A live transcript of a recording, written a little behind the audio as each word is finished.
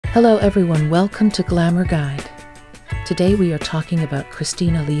Hello everyone, welcome to Glamour Guide. Today we are talking about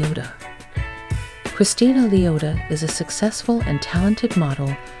Kristina Lioda. Kristina Lioda is a successful and talented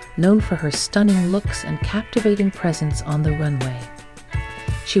model known for her stunning looks and captivating presence on the runway.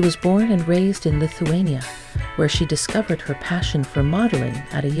 She was born and raised in Lithuania, where she discovered her passion for modeling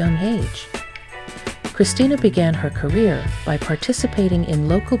at a young age. Kristina began her career by participating in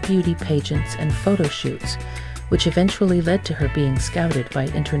local beauty pageants and photo shoots, which eventually led to her being scouted by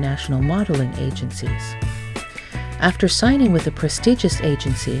international modeling agencies. After signing with a prestigious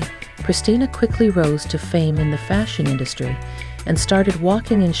agency, Kristina quickly rose to fame in the fashion industry and started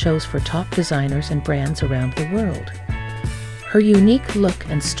walking in shows for top designers and brands around the world. Her unique look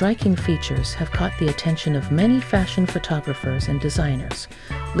and striking features have caught the attention of many fashion photographers and designers,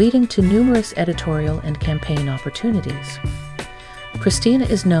 leading to numerous editorial and campaign opportunities. Kristina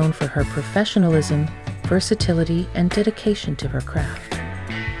is known for her professionalism, versatility, and dedication to her craft.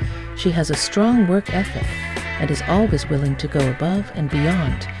 She has a strong work ethic and is always willing to go above and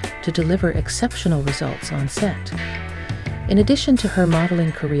beyond to deliver exceptional results on set. In addition to her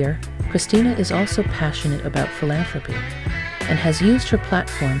modeling career, Kristina is also passionate about philanthropy and has used her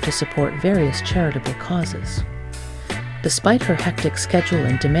platform to support various charitable causes. Despite her hectic schedule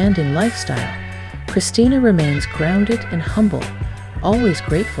and demanding lifestyle, Kristina remains grounded and humble, always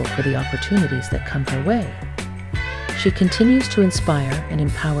grateful for the opportunities that come her way. She continues to inspire and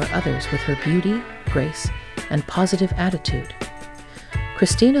empower others with her beauty, grace, and positive attitude.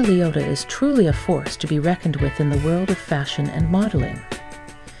 Kristina Lioda is truly a force to be reckoned with in the world of fashion and modeling.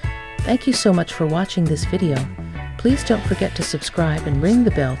 Thank you so much for watching this video. Please don't forget to subscribe and ring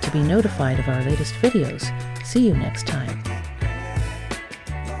the bell to be notified of our latest videos. See you next time.